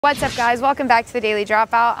What's up, guys? Welcome back to the Daily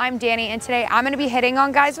Dropout. I'm Danny, and today I'm going to be hitting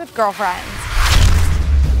on guys with girlfriends.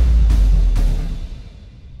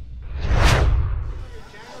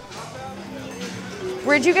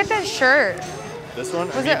 Where'd you get this shirt? This one?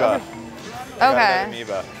 Was Amoeba. it okay?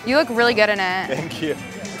 Amoeba. You look really good in it. Thank you.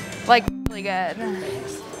 Like, really good.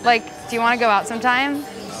 Like, do you want to go out sometime?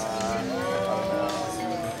 I don't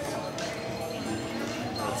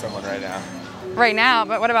know. With someone right now. Right now,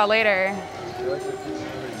 but what about later?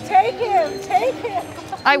 Take him, take him.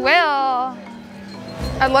 I will.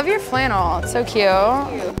 I love your flannel. It's so cute.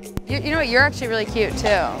 You know what? You're actually really cute too.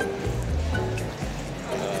 My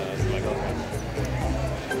girlfriend.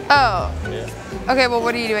 Oh. Yeah. Okay. Well,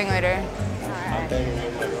 what are you doing later? I'm dating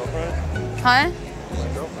with my girlfriend. Huh? My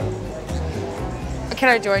girlfriend. Can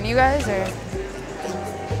I join you guys, or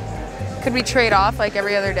could we trade off like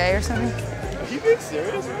every other day or something? Are you being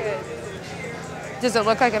serious? Does it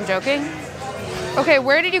look like I'm joking? Okay,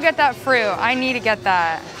 where did you get that fruit? I need to get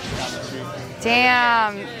that.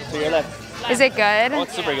 Damn. To your left. Is it good? Oh,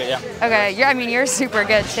 it's super good, yeah. Okay, you're super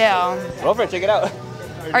good too. Go for it, check it out.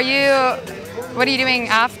 What are you doing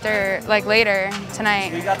after, like later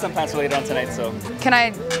tonight? We got some plans for later on tonight, so. Could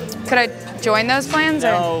I join those plans?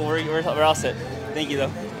 Or? No, we're all set. Thank you,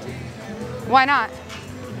 though. Why not?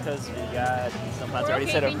 Because we got some plans already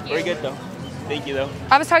set up. We're good, though. Thank you, though.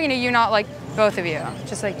 I was talking to you, not like both of you,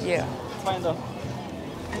 just like you. It's fine, though.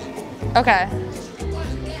 Okay.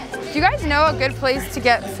 Do you guys know a good place to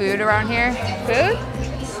get food around here? Food?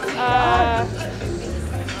 Not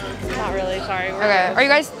really, sorry. Okay. Are you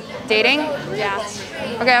guys dating? Yeah.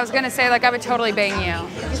 Okay, I was gonna say like I would totally bang you.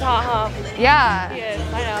 He's hot, huh? Yeah. He is,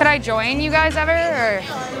 I know. Could I join you guys ever? Or?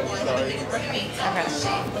 Okay.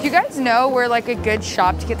 Do you guys know where like a good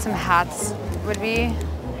shop to get some hats would be?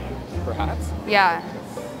 For hats? Yeah.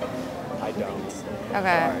 I don't. Okay.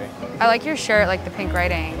 Sorry. I like your shirt, like the pink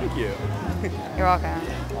writing. Thank you. You're welcome.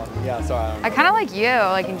 Yeah, sorry. I kind of like you,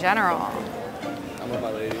 like in general. I'm with my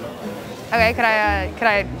lady. Okay, could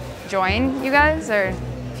I join you guys, or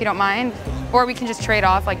if you don't mind, or we can just trade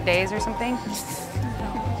off like days or something. Can't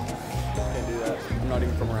do that. I'm not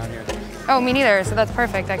even from around here. Oh, me neither. So that's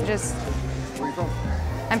perfect. I could just. Where are you from?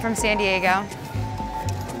 I'm from San Diego. I'm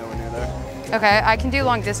nowhere near there. Okay, I can do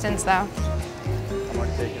long distance though. I'm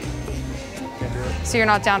already taken. Can't do it. So you're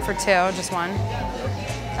not down for two, just one?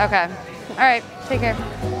 Okay. All right, take care.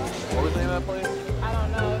 What was the name of that place? I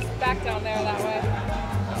don't know. It's back down there that way. I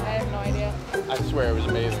have no idea. I swear it was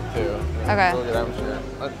amazing too. Okay. Really good atmosphere.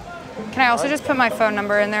 Can I also just put my phone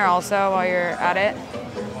number in there also while you're at it? I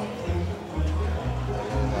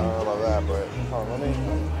don't know about that, but let me.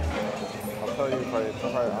 I'll tell you probably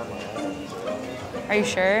online. Are you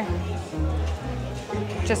sure?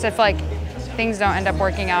 Just if like things don't end up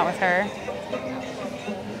working out with her.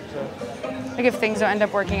 Like if things don't end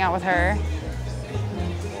up working out with her.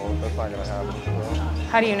 Well, that's not gonna happen. So.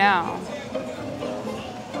 How do you know?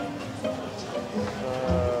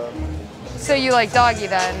 So you like doggy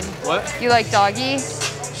then? What? You like doggy?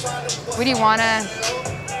 What do you wanna?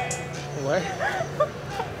 What?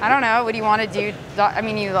 I don't know. What do you want to do? I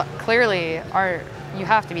mean, you clearly are. You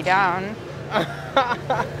have to be down.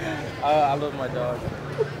 I love my dog.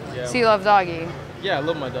 Yeah. So you love doggy? Yeah, I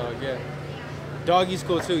love my dog. Yeah. Doggy's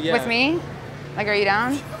cool too. Yeah. With me? Like, are you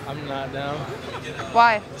down? I'm not down.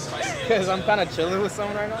 Why? Cause I'm kind of chilling with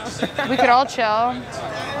someone right now. We could all chill. Aww.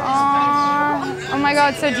 Oh my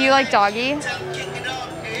God. So do you like doggy?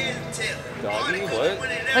 Doggy? What?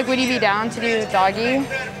 Like, would you be down to do doggy?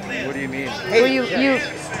 What do you mean? Well, you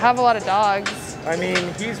have a lot of dogs. I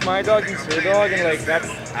mean, he's my dog, he's her dog, and like that's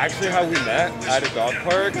actually how we met at a dog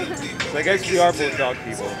park. So I guess we are both dog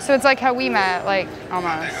people. So it's like how we met, like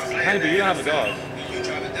almost. Honey, but you don't have a dog.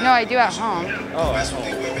 No, I do at home. Oh, at home.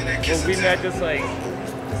 Well, we met just like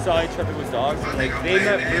saw each other with dogs, and like they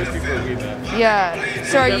met first before we met. Yeah.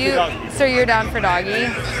 So are Definitely you? dog people. So you're down for doggy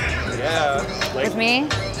Yeah. Like, with me? you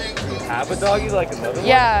have a doggy like another one?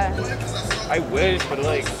 Yeah. I wish, but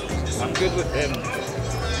like I'm good with him.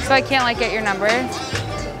 So I can't like get your number.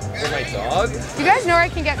 For my dog? Do you guys know where I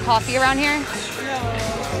can get coffee around here? No.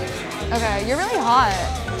 Okay, you're really hot.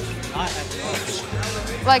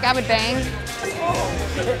 Like I would bang.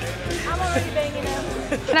 I'm already banging him.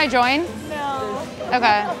 Can I join? No. Okay. I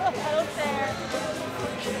don't care.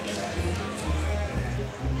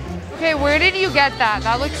 Okay, where did you get that?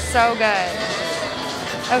 That looks so good.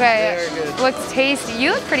 Okay, Very good. looks tasty.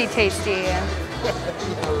 You look pretty tasty.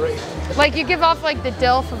 Like you give off like the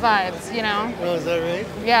DILF vibes, you know? Oh, is that right?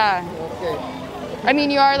 Yeah. Okay. I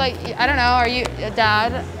mean, you are like, I don't know, are you a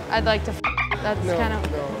dad? I'd like to that's kind of...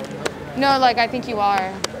 No, like I think you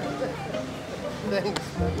are. Thanks.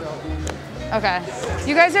 Okay.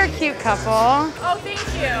 You guys are a cute couple. Oh, thank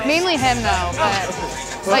you. Mainly him though,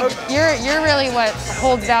 but like you're really what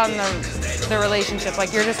holds down the relationship.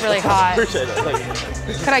 Like you're just really hot. Appreciate it.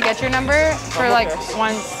 Like, Could I get your number for like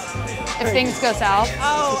once if things go south?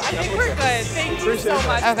 Oh, I think we're good. Thank you so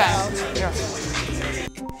much. Okay. though.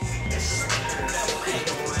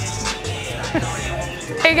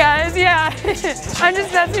 Hey guys, yeah. I'm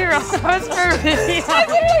just messing around. That was for a video. I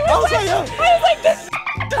was like this.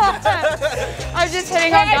 I'm just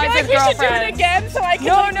hitting on I guys feel like with we should do it girlfriends. again so I can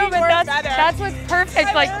No, like, no, be but more that's better. what's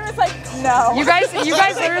perfect. Like I was like, no. you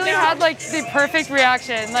guys literally had like the perfect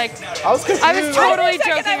reaction. Like I was confused. I was totally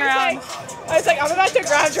For a second, joking around. I was like, I'm about to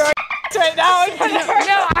grab your right now.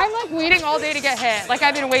 No, I'm like waiting all day to get hit. Like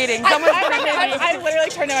I've been waiting. Someone's gonna hit me. I literally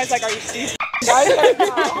turned to him. I was like, are you guys right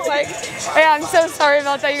now? Like, Yeah, I'm so sorry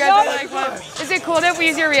about that. You guys are like, what? Is it cool that we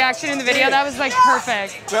use your reaction in the video? That was like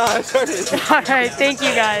perfect. No, it's alright. All right, thank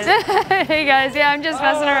you guys. Hey guys, yeah, I'm just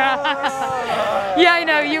messing around. Yeah, I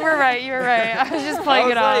know, you were right, you were right. I was just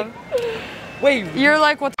playing it off. Wait, You're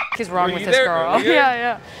like, what the f is wrong Were with you this there girl? earlier?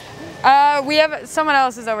 Yeah. We have someone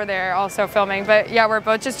else is over there also filming, but yeah, we're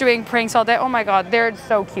both just doing pranks all day. Oh my god, they're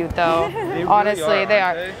so cute though. really Honestly, they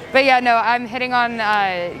are. aren't they? But yeah, no, I'm hitting on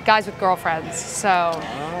guys with girlfriends. So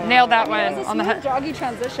nailed that one on the head. joggy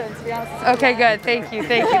transition, to be honest. Okay, good. Thank you.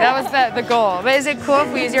 That was the goal. But is it cool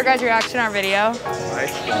if we use your guys' reaction on our video? I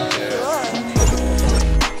think it.